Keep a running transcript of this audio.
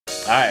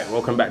Alright,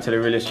 welcome back to the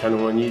Realist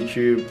channel on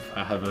YouTube.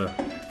 I have a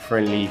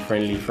friendly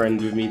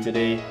friend with me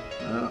today.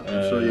 I'm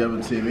sure you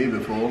haven't seen me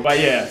before. But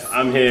yeah,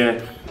 I'm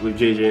here with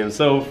JJ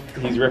himself.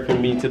 He's repping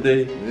me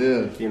today.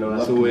 Yeah. You know,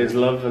 that's always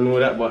love and all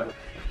that, but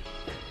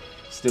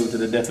still to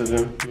the death of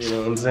him, you know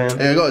what I'm saying?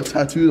 Hey, I got a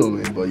tattoo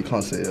on me, but you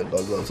can't say it.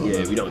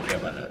 Yeah, we don't care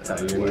about that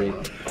tattoo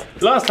anyway.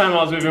 Last time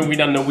I was with him, we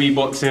done the Wii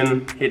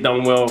boxing. It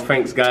done well.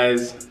 Thanks,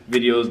 guys.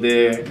 Video's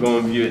there. Go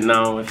and view it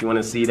now if you want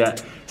to see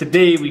that.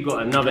 Today, we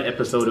got another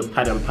episode of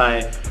Pad and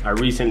Pie. I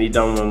recently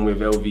done one with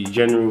LV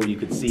General. You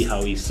could see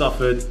how he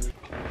suffered.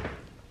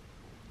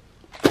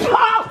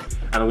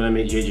 And I'm gonna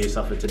make JJ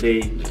suffer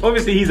today.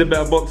 Obviously, he's a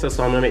better boxer,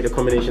 so I'm gonna make the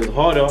combinations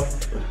harder,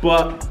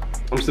 but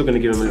I'm still gonna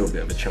give him a little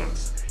bit of a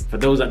chance. For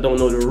those that don't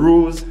know the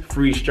rules,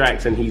 3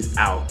 strikes and he's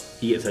out.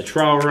 He gets a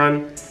trial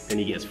run, and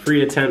he gets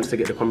 3 attempts to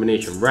get the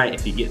combination right.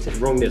 If he gets it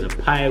wrong, there's a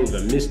pie with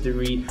a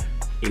mystery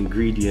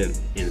ingredient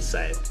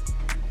inside.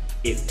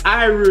 If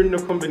I ruin the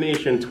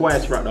combination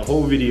twice throughout the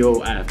whole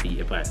video, I have to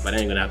eat a pie. But that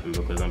ain't gonna happen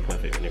because I'm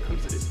perfect when it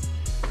comes to this.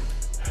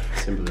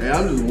 Simple as that. Hey,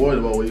 I'm just worried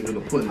about what you're gonna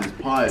put in this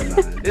pie,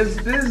 man.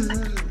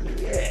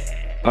 Yeah.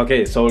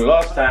 Okay, so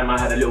last time I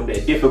had a little bit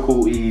of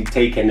difficulty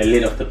taking the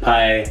lid off the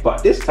pie,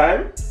 but this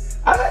time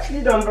I've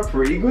actually done a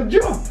pretty good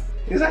job.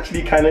 It's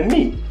actually kind of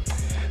neat.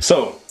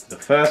 So the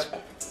first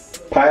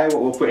pie,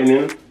 what we're putting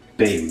in,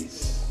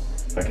 Baileys.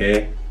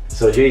 Okay,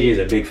 so JJ is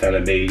a big fan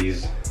of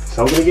Baileys,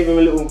 so I'm gonna give him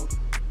a little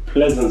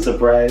pleasant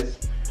surprise.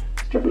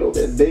 Let's drop a little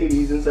bit of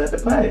Baileys inside the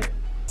pie.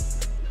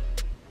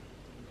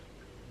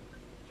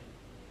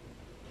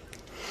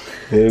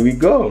 There we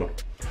go.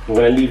 I'm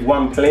gonna leave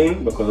one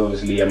plain because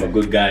obviously I'm a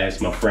good guy, it's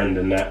my friend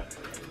and that.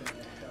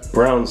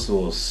 Brown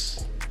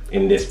sauce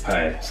in this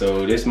pie.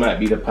 So this might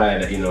be the pie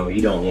that, you know,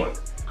 he don't want.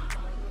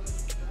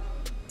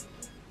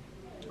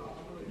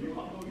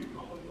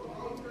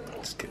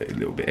 Let's get a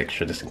little bit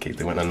extra just in case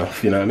they weren't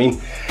enough, you know what I mean?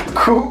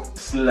 Cool.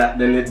 Slap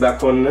the lid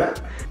back on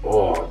that.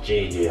 Oh,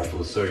 JJ, I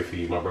feel sorry for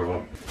you, my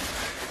brother.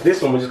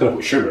 This one we're just gonna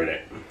put sugar in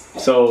it.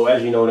 So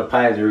as you know, the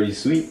pie is already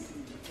sweet.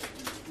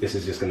 This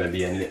is just gonna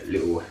be a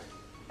little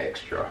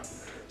extra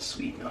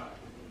sweetener.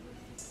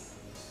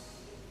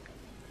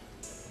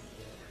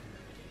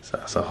 So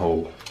that's a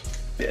whole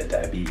bit of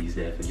diabetes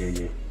there for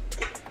JJ.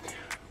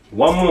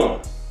 One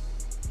more.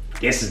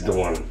 This is the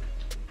one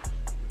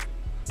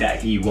that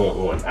he won't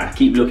want. I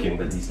keep looking,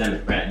 but he's done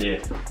it right there.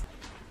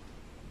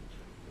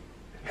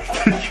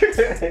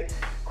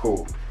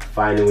 Cool.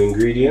 Final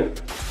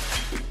ingredient.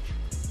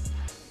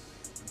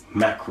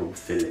 Mackerel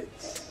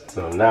fillets.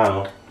 So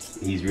now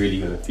he's really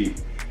gonna feel.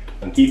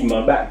 I'm keeping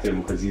my back to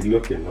him because he's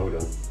looking. Hold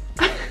on.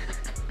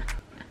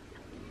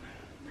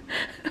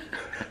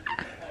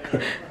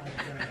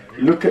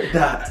 Look at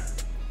that.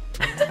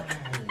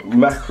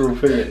 Mackerel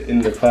fillet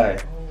in the pie.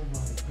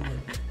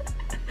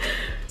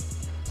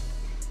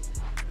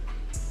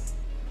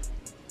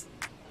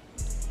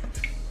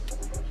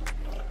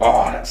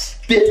 Oh, that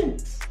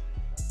stinks.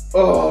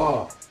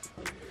 Oh.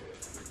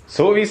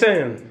 So what are we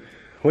saying?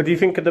 What do you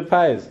think of the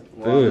pies?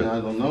 Well, I mean, I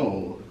don't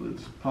know.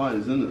 It's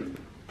pies, isn't it?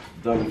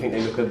 Don't you think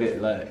they look a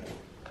bit like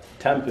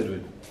tampered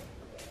with?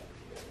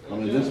 I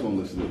mean, this one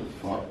looks a little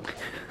fucked.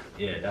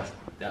 Yeah,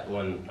 that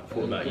one. I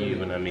thought about you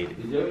when I made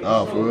it.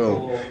 Oh, for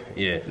real?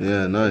 Yeah.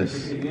 Yeah,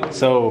 nice.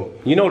 So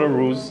you know the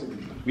rules.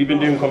 We've been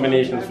doing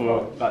combinations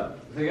for like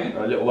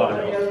a little while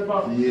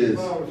now. Years.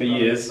 For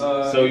years.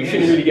 So you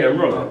shouldn't really get them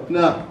wrong.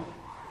 Nah.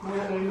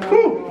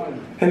 Cool.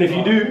 And if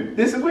you do,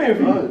 this is waiting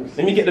for you.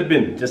 Let me get the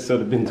bin, just so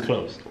the bin's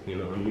closed. You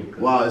know what I mean?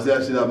 Wow, is it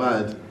actually that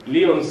bad?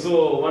 Leon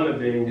saw one of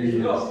the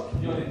ingredients.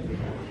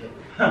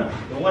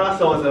 The one I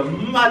saw was a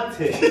mad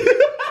thing.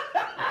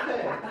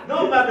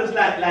 No mad is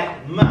like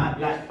mad,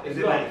 like is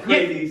it like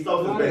crazy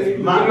substance based?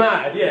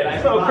 Mad, yeah, like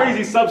it's not a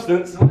crazy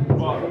substance.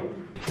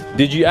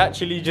 Did you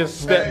actually just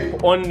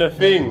step on the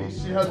thing?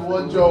 She had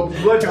one job.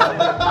 What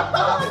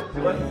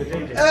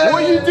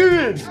are you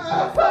doing?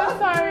 I'm so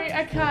sorry,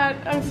 I can't.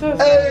 I'm so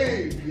sorry.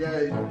 Hey!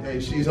 Yeah, hey,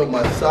 she's on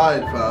my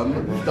side,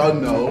 fam.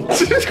 Don't know.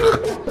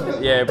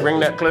 Yeah, bring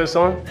that close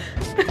on.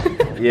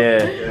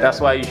 Yeah, that's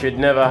why you should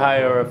never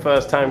hire a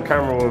first-time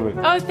camerawoman.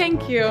 Oh,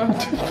 thank you.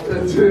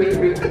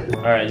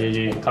 Alright,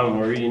 JJ, come,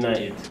 we're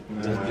reunited.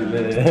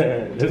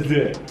 Let's do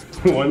it.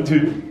 1,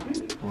 2.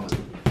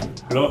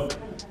 Block.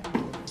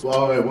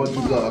 Well, wait, 1, 2,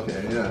 block.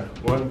 Okay, yeah.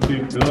 1,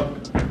 2, block.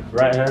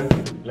 Right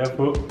hand, left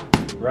hook,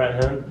 right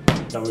hand,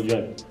 double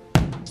jab.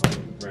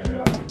 Right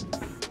hand.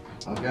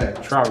 Okay.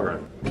 Trial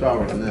run. Trial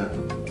run, yeah.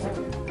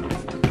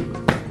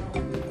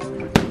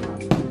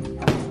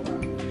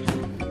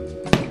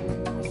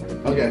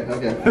 Okay.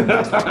 Okay,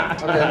 nice. I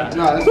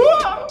got it.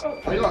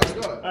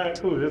 Alright,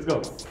 cool, let's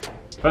go.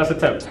 First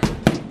attempt.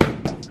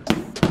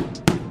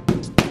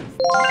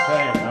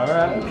 Okay,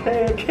 alright,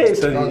 okay.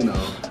 So, Done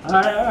now.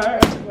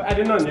 alright.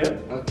 Adding on, yeah?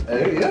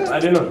 Hey, yeah.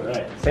 Adding on,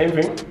 alright. Same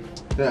thing.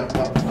 Yeah.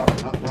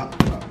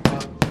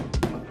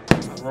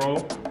 Roll.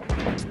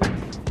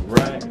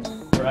 Right.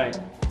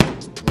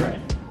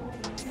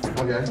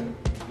 Okay.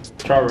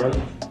 Trial run.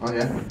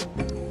 Okay.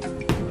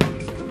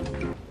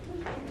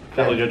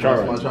 That was your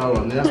trial run. That's my trial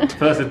run, yeah.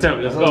 First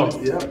attempt, let's go.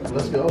 Yeah,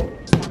 let's go.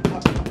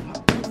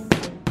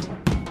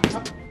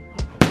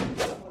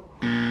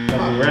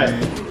 Double red.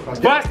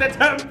 Okay. First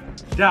attempt,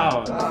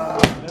 down.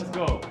 Let's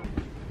go.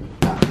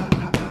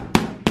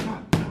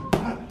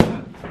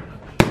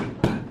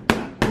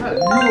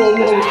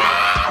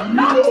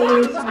 You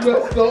almost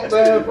messed up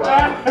there,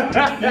 man.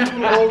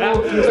 You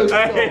almost messed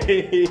up.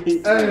 Hey.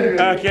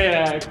 Okay,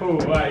 alright,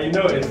 cool. Alright, you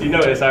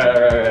notice.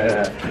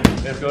 Alright.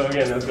 Let's go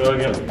again.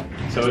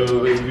 So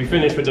we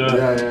finished with the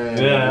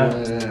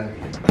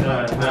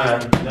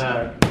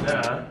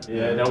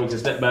yeah, then we can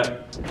step back.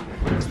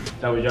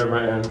 That was your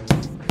right hand.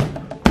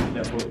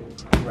 Left foot,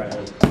 right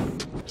hand.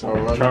 Trial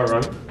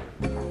run.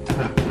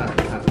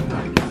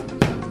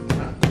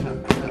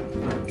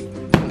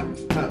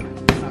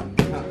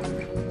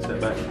 Step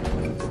back.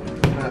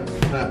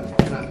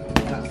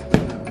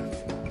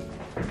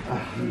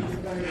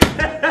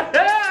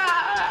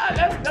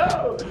 Let's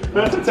go.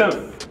 First attempt.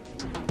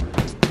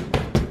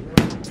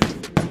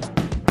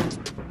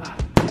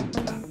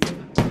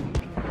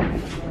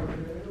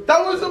 That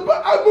was I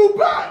moved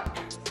back.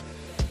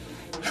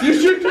 You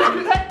should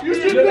You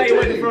look like you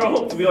went for a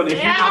hook, to be honest.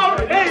 No.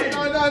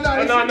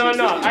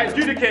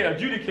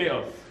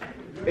 Adjudicator.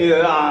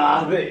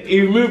 Yeah,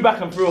 you moved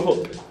back and threw a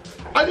hook.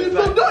 I didn't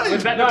know that.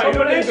 Was that the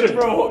combination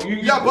for a hook?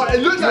 Yeah, but it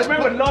looked like.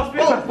 Remember last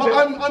bit? But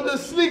I'm the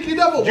sneaky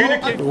devil.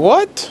 Adjudicator.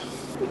 What?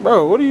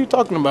 Bro, what are you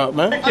talking about,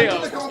 man?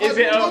 Is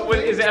it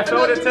a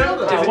failed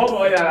attempt?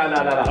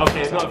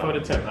 Okay, it's not a failed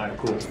attempt. Alright,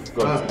 cool.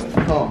 Go.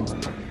 Come.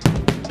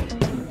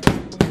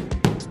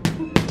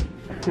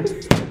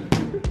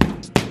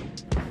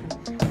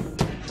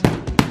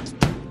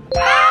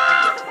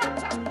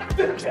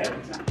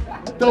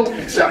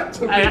 Don't chat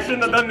to me. I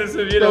shouldn't have done this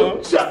with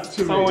Don't chat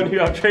to someone me. who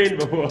I've trained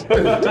before.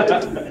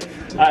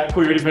 Alright,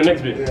 cool. You ready for the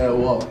next bit? Yeah,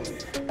 what?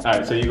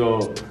 Alright, so you go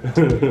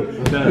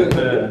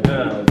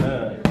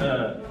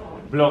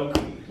block,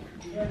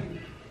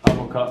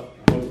 uppercut,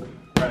 hook,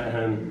 right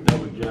hand,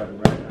 double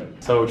jab, right hand.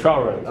 So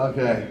trial run.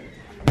 Okay.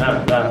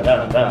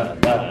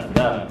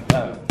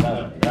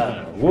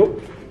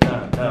 Whoop.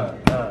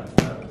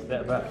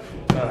 Step back.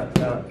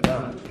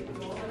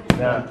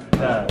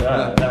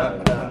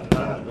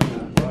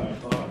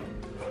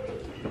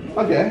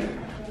 Okay.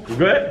 You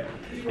good?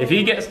 If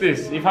he gets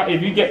this,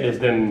 if you get this,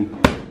 then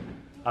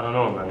I don't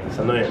know, man. It's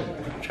annoying.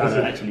 I'm trying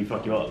to actually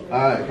fuck you up.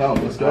 Alright, come,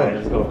 let's go. Alright,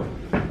 let's go.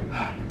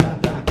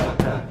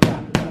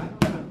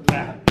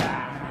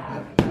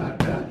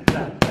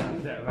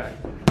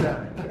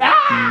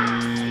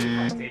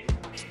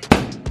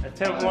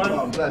 Attempt one.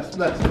 Come, let's.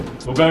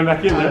 We're going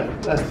back in there.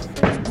 Let's.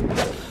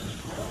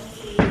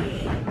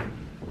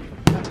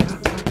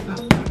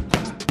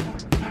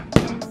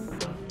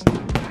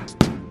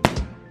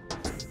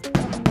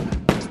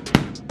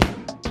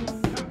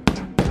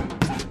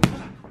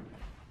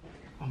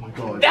 Oh my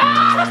god.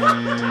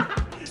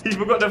 He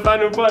forgot the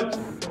final punch.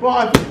 Well,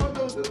 I forgot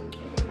those.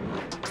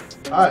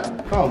 Alright,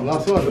 come,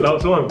 last one.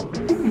 Last one.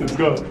 Let's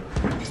go.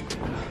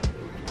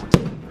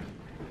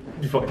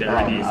 You fucked it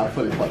already. I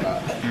fully fucked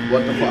that.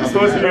 What the fuck? It's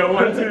supposed to be a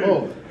 1-2.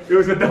 Oh. It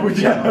was a double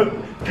jab.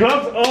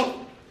 Gloves off.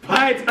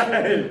 Bite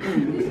time.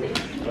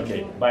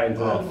 Okay, bite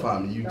into Oh, that.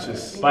 fam, you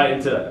just. Bite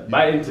into that.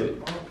 Bite into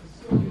it.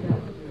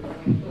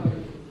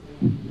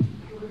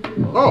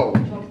 Oh.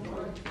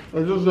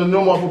 It's just a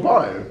normal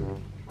papaya.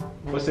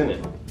 What's in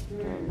it?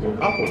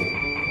 Apple.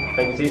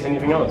 Can you taste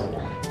anything else?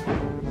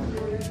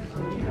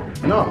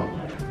 No.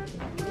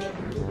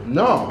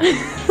 No.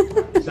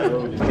 It's not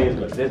what it tastes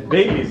like. There's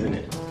Baileys in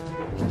it.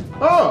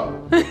 Oh.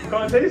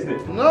 Can't taste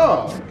it.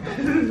 No.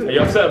 Are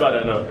you upset about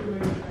that now?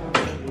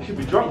 You should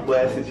be drunk,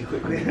 boy, since you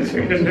quickly.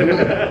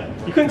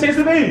 You couldn't taste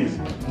the Baileys?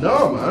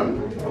 No,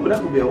 man. Oh,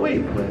 that would be a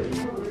wave, boy.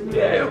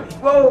 Yeah,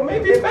 well,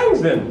 maybe it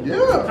bangs then.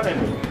 Yeah. Kind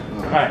of.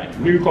 Alright,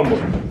 new combo.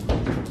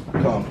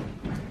 Come.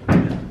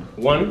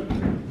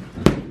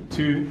 1,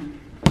 2,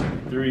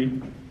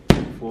 3,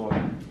 4.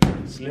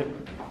 Slip.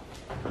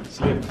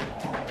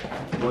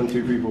 1,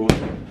 2, 3, 4.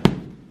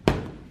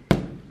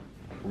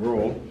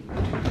 Roll.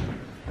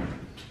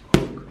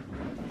 Hook.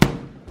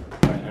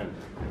 Right hand.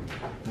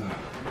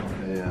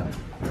 Yeah.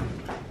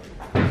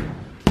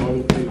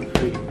 1, 2,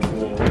 3,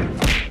 4.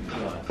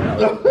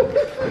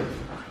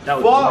 That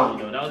was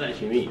me, though. That was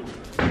actually me.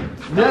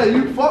 Yeah,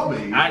 you fucked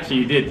me. Actually,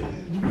 you did.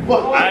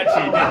 What? I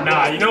actually did.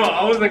 Nah, you know what?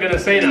 I wasn't gonna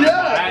say that. Yeah,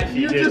 I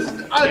actually you did. just-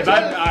 I If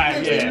tried to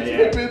alright, stick yeah.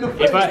 me in the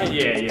If I, face.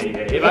 yeah.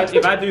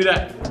 If I do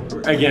that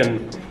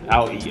again,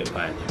 I'll eat your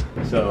pie.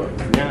 So,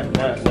 nah.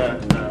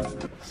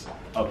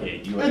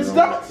 Okay, you went It's wrong.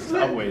 that It's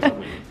slip. up way.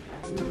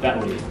 That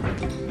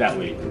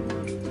way.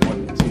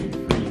 1, 2,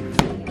 3,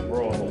 4.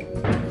 Roll.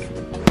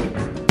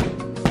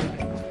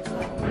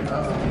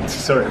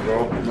 Sorry,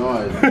 bro. No,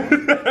 I'm trying to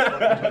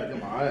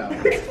get my eye out.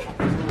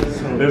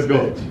 Let's go.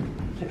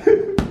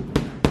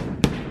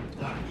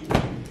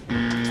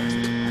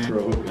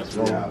 Bro, that's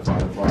wrong. Yeah,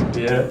 fine.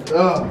 Yeah.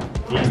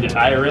 You need the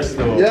iris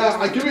or? Yeah,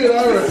 I give you an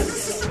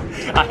iris.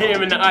 I hit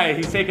him in the eye.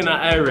 He's taking an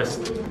iris.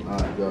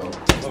 Alright, go.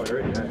 Oh, you're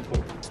ready. Alright,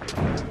 cool.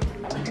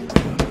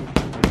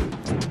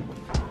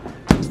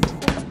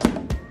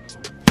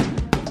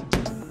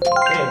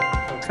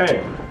 Okay.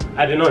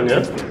 Adding on,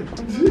 yeah?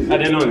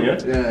 Adding on, yeah?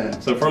 Yeah.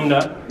 So from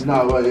that.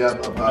 No, well, yeah.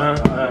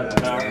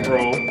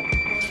 Roll.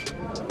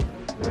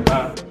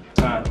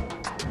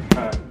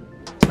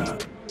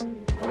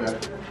 Okay.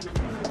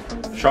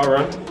 Shot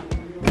run.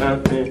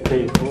 1, 2,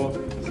 3, 4.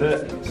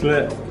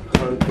 Slip.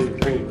 1, 2,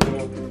 3,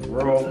 4.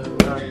 Roll.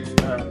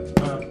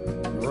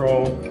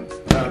 Roll.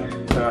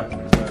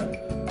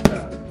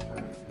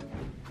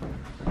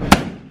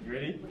 You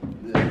ready?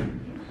 Yeah.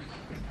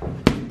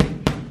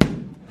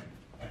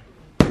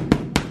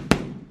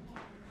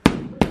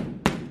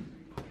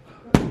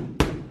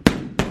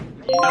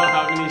 You know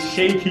how many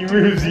shaky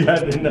moves you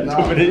had in that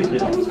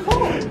combination? I was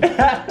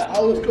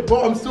calm. But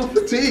I'm still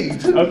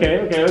fatigued.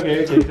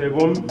 Okay. So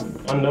boom,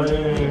 under.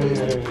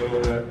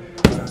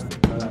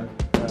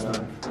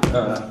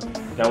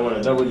 That one a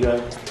double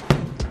jab.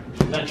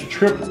 That's your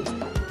triple.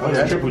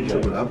 Okay. Triple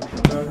jab.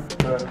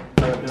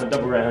 Then a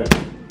double right hand.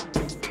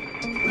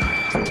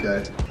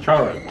 Okay. Try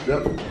right.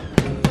 Yep.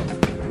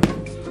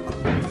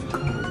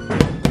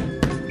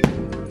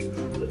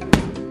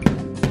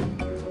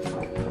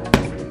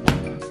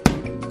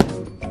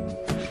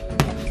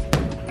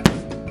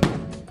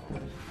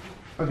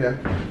 Okay.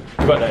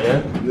 You got that,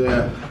 yeah?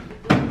 Yeah.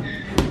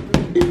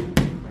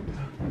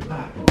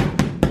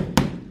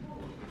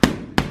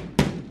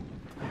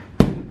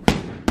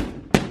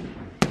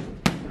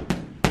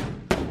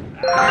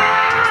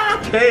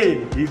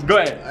 Okay, he's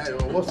got it. Hey,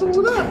 what's up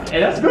with that? Hey,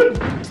 that's good.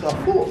 That's what I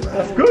thought, man.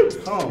 That's good.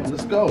 Come,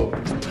 let's go.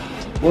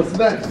 What's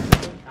next?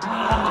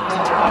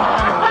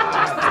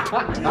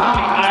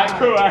 Alright,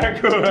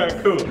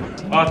 cool.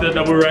 After the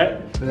double right.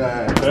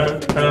 Yeah.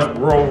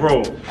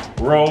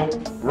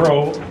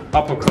 Roll,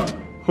 uppercut,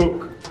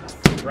 hook,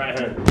 right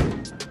hand.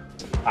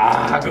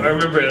 I gotta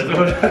remember it as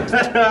well.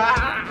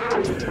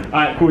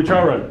 Alright, cool,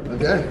 try run.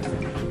 Okay.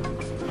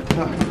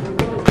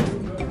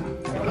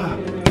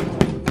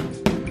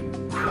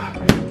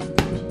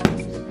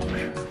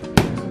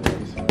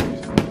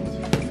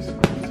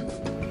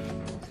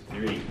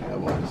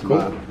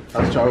 Cool.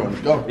 That's Charlie.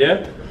 Let's go.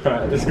 Yeah?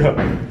 Alright, let's go.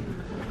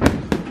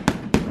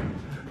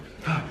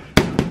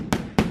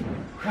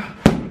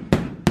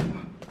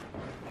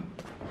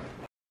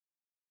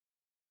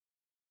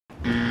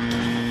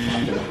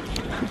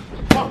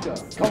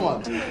 Come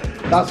on.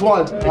 That's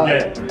one.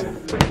 Okay.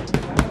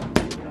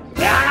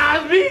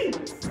 Ah, me!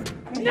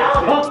 No!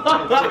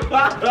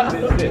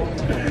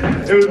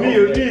 It was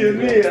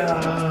me.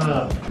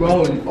 Ah. Bro,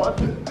 you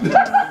fucked it.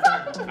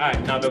 Alright,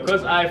 now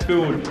because I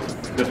filled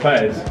the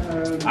pairs,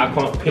 I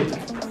can't pick.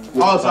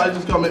 Oh, so I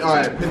just got me.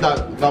 Alright, pick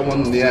that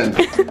one in the end.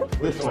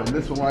 This one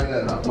right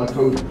there. That's my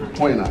code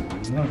pointer.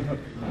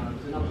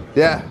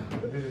 Yeah.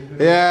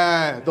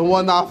 Yeah, the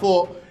one that I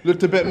thought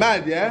looked a bit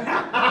mad, yeah?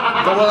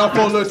 The one I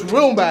thought looked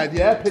real mad,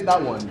 yeah? Pick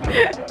that one.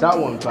 That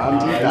one,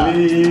 fam.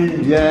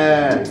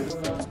 Yeah.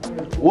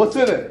 What's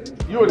in it?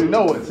 You already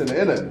know what's in it,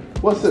 innit?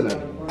 What's in it?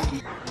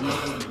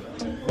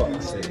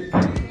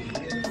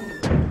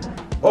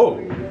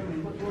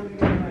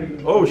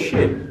 Oh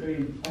shit.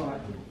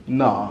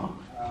 Nah.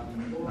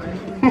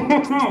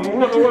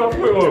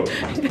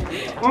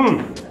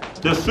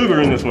 There's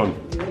sugar in this one.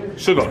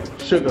 Sugar.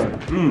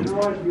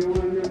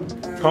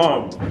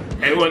 Calm.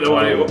 Hey, what?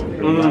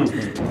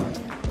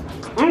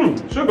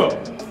 Sugar.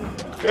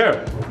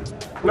 Yeah.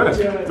 Nice.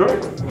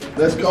 Good.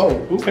 Let's go.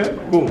 Okay,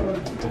 cool.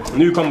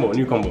 New combo.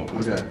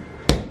 Okay.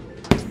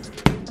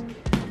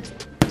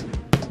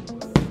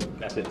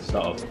 That's it,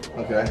 start off.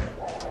 Okay.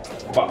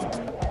 But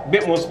a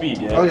bit more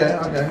speed, yeah? Okay.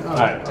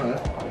 Alright.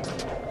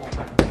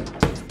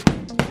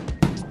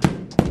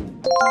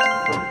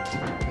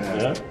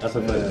 Yeah, that's a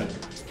good.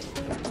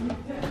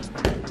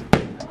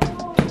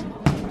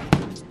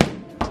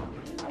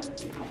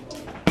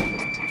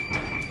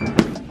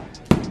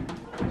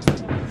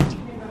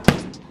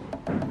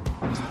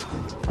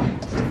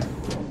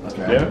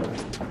 Yeah.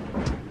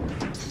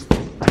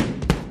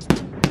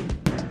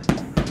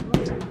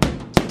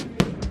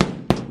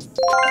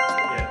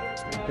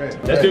 Okay.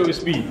 Let's do it with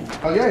speed.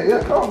 Okay,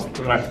 yeah, come on.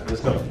 Alright,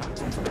 let's go.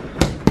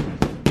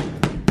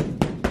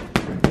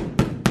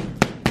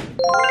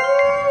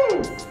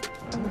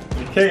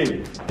 Okay,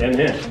 then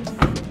here.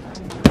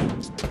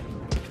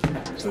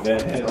 So then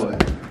here. Oh,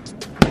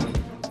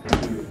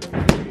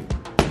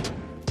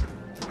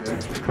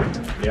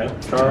 Yeah,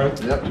 Chara.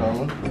 Yep,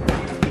 Charlie.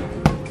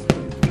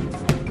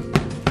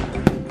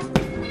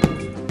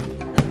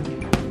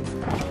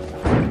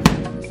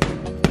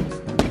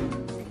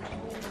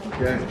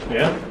 Okay.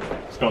 Yeah,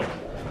 let's go.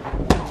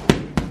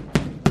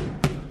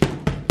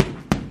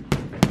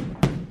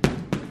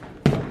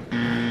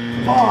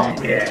 Oh,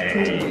 Yeah.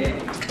 okay.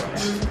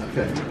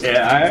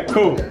 Yeah, alright,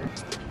 cool. Okay.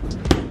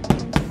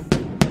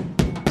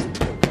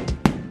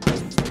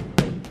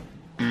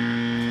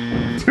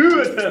 Two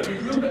attempts.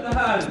 Look at the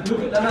hand.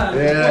 Look at the hand.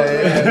 Yeah.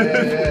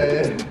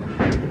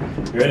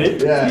 You ready?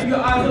 Yeah. Keep your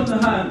eyes on the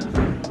hand.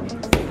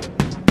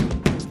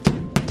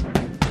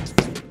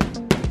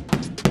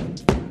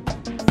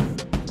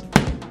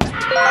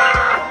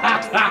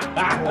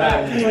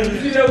 You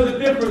see there was a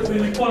difference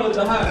You followed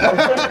the hand.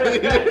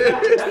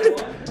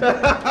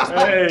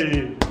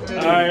 Hey.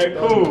 Alright,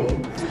 cool.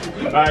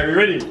 Alright, we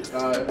ready?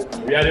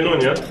 We adding on,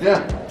 yeah?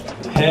 Yeah.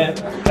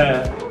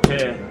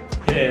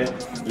 Hair.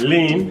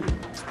 Lean.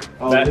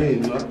 Oh, Back.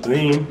 lean, right?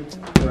 Lean.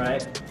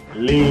 Right.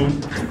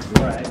 Lean.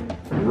 Right.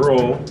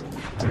 Roll.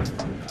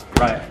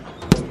 Right.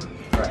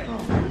 Right.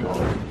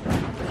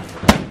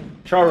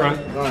 Trial run.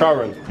 Trial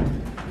run.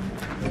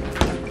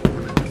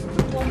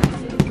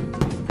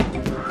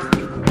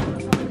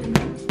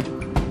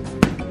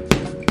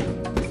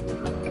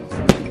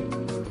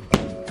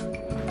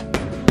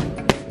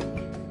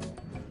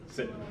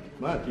 Sit.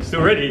 Right. You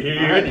still ready? You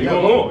ready? You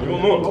want more? You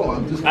want more?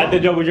 Add the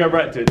double jab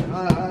right to it.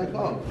 Alright,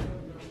 come.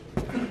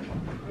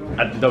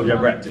 Add the double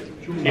jab right to it.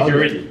 If you're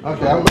ready.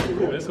 Okay, I'm ready.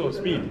 Let's go,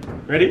 speed.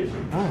 Ready?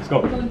 Let's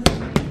go.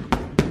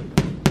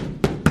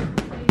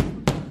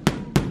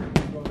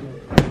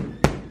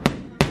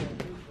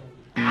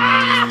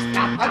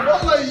 I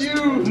felt like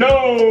you.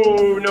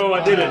 No,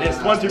 I didn't.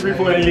 It's 1, 2, 3,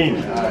 4 and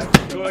lean.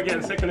 Go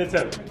again, second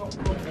attempt.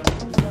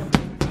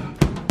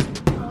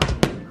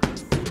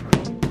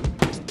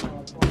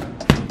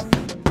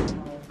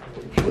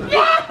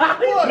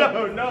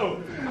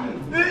 No.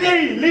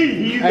 Lee,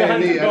 he used the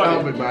hand to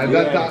guard it. Man.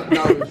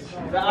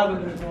 That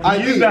was.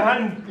 He used the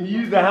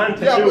hand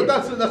to Yeah, do but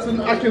it. that's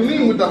an. I can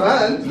lean with the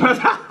hand.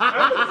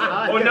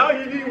 Oh, now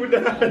you lean with the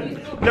hand.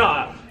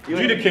 Nah,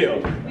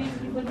 judicator.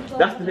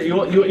 That's the thing.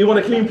 You want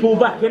a clean pull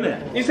back,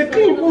 innit? It's a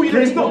clean pull. You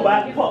just stop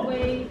back, pop.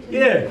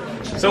 Yeah.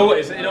 So what?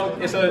 It's a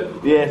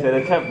Yeah, it's an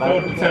attempt, man.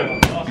 Fourth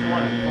attempt. Last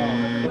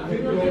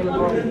one.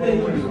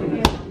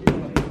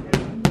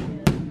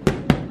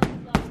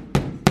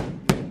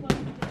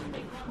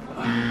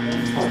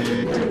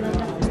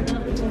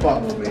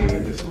 Fuck me,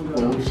 this is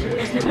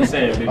bullshit.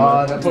 Same, big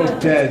They're both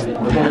dead.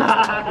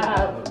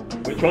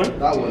 Which one?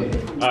 That one.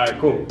 Alright,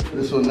 cool.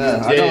 This one there.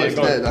 I know it's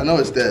dead. I know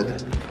it's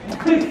dead.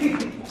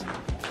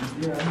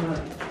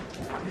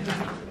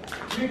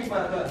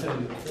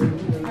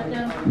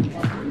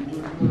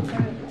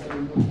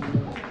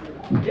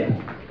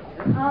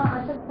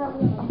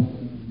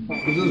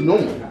 This is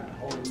normal.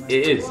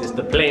 It is. It's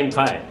the plain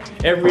pie.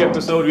 Every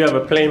episode we have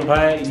a plain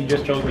pie. You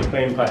just chose the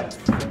plain pie.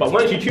 But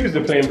once you choose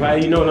the plain pie,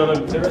 you know none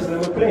of the rest of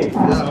them are plain.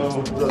 Yeah.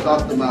 So,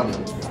 That's the man.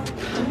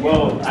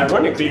 well,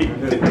 ironically,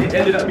 it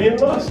ended up being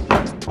lost.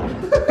 How's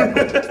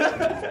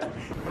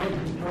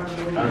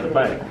the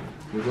pie?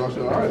 It's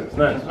actually alright. It's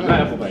nice. You like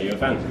apple pie? You're a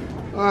fan.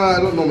 I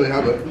don't normally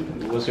have it.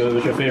 What's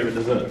your favorite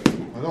dessert?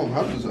 I don't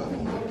have dessert.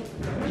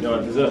 You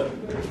don't have dessert?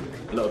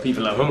 A lot of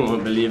people at home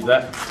won't believe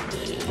that.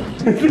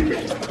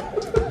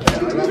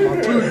 I like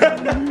my food.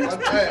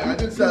 I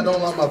did say I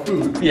don't like my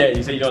food. Yeah,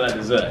 you say you don't like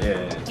dessert.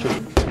 Yeah, true.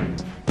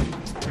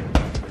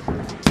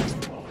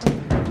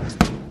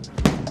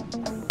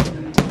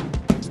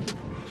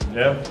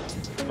 Yeah?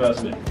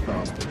 First bit.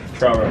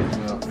 Trial run.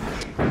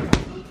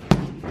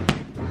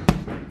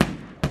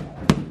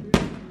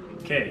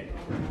 Okay.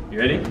 You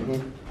ready?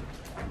 Cool.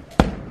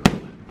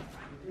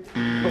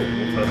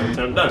 First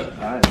attempt done.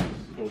 Alright.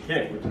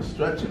 Okay. Just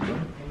stretch it, bro.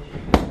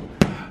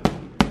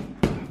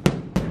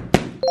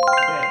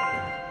 Okay.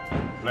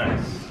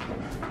 Nice.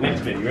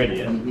 Next bit, you ready,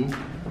 yeah?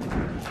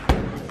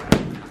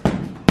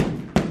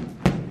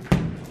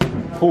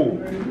 Pull.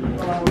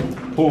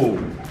 Pull.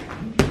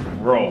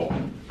 Roll.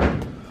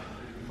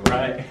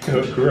 Right,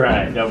 hook,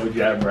 right, double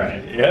jab,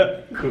 right.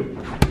 Yep, cool.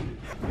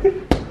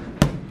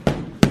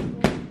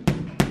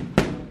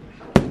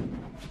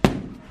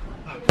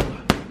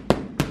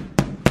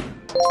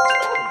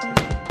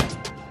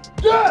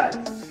 Yes!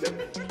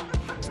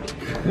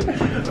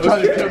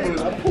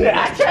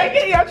 Yeah, I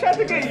tried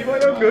to get you,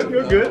 but you're good,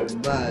 you're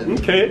good. Man.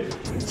 Okay,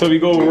 so we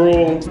go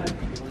roll.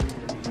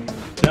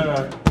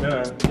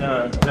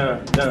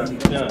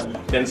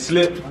 Then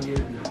slip.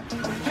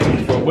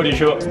 For a body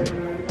shot.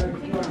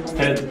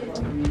 Head.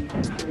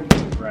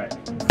 Right.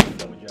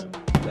 Double jab.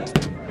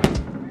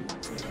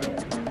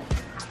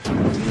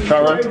 Try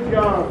run.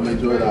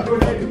 Enjoy that.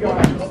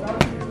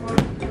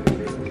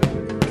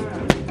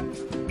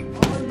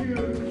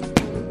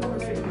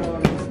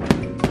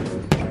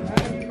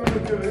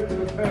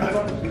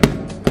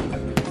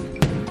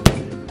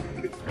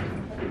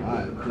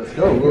 Alright, let's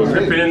go. Real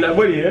Ripping ting. in that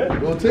body, yeah?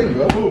 Real ting,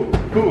 bro.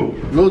 Cool.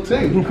 Real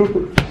ting.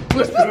 Cool.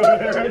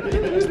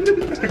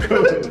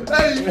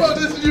 Hey, you thought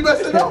this is you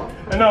messing up?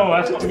 No,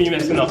 that's not me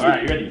messing up.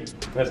 Alright, you ready?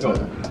 Let's go.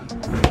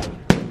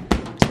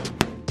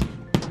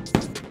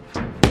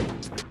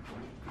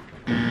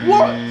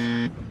 What?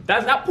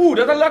 That's that pool.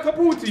 Does that look like a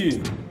pool to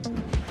you?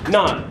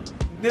 Nah.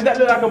 Did that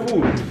look like a pool?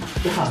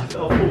 Nah, it's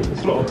not a pool.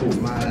 It's not a pool.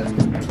 Man.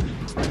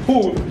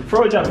 Pool.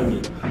 Throw a jab at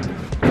me.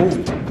 Pool.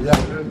 Yeah.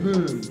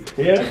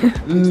 Yeah?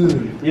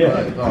 Yeah.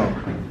 Right, go.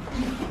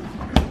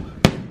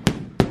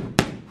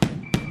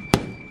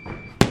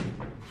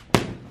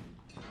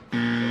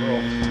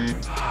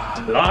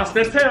 Last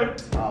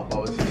attempt. Oh,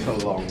 bro, this is so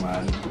long,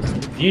 man.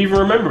 Do you even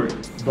remember it?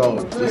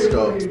 Bro, just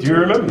go. Do you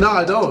remember? No,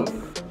 I don't. Do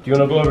you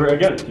want to go over it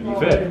again, to be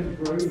fair?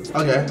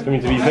 Okay. I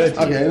mean, to be fair to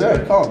you. Okay,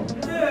 there, calm.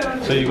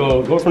 So you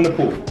go from the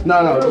pool.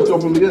 No, just go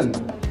from the beginning.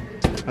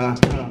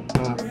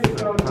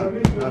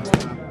 You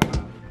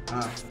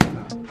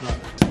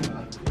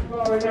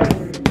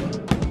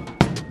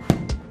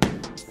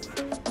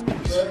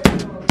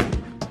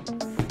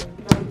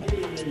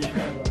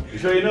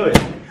sure you know it?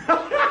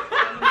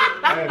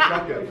 Hey,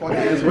 fuck it. Fuck it.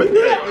 It is what it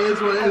is. It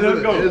is what it is.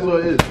 It is what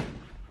it is.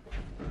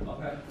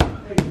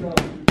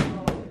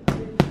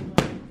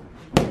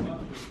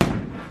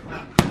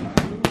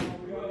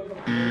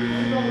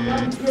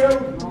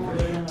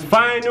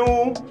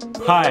 Final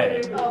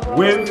high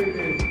with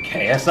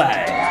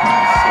KSI.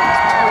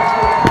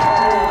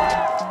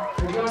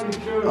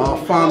 Oh,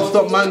 fam,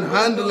 stop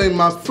manhandling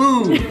my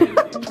food.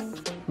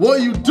 What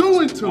are you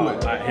doing to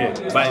it? Right here,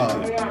 bite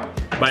into it.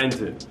 Bite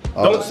into it.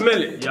 Don't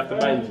smell it, you have to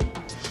bite into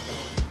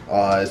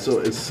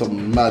it. It's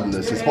some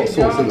madness. It's hot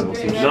sauce, isn't it? Or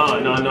some shit.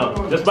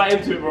 No. Just bite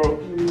into it, bro.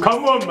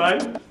 Come on,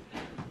 man.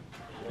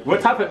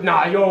 What type of...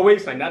 Nah, you're a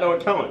wasteland. That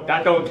don't count.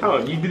 That don't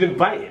count. You didn't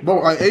bite it.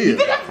 Bro, I ate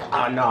it.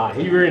 Ah, nah.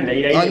 He ruined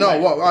it. I know.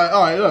 What?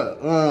 Alright,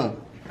 look.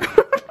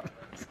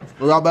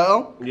 Was that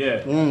better?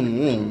 Yeah.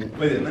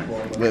 What is it, man?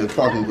 Yeah, it's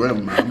fucking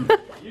grim, man.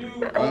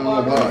 I don't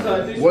know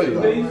why. What is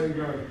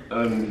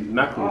that?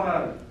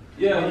 Mackerel.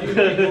 Yeah, you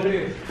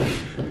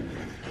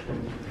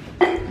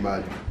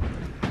Mad.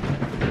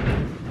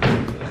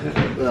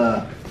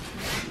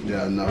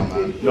 Yeah, no,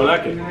 man. You don't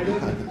like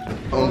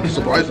it?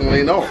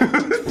 Surprisingly, no.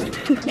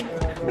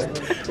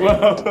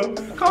 Well,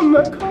 come,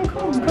 man.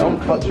 Come. Don't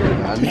touch me,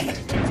 man.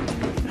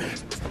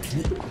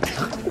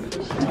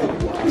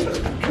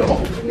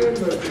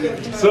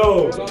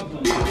 So,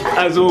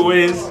 as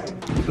always,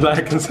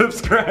 like and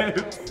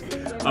subscribe.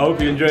 I hope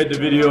you enjoyed the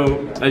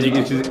video. As you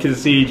can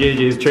see, JJ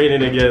is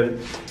training again.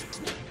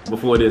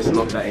 Before this,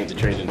 not that ain't the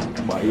training,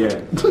 but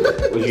yeah.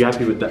 Was you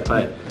happy with that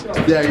fight?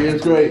 Yeah,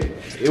 it's great.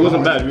 It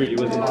wasn't bad, really,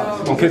 was it?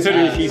 I'm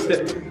considering she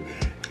stepped.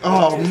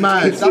 Oh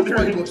man, that's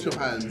why you wash your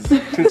hands.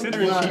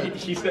 Considering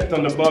she stepped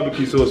on the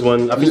barbecue sauce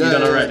one, I think you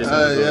done alright this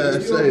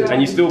episode. Yeah,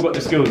 And you still got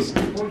the skills.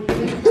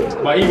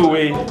 But either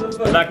way,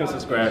 like and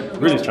subscribe.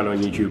 Realest channel on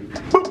YouTube.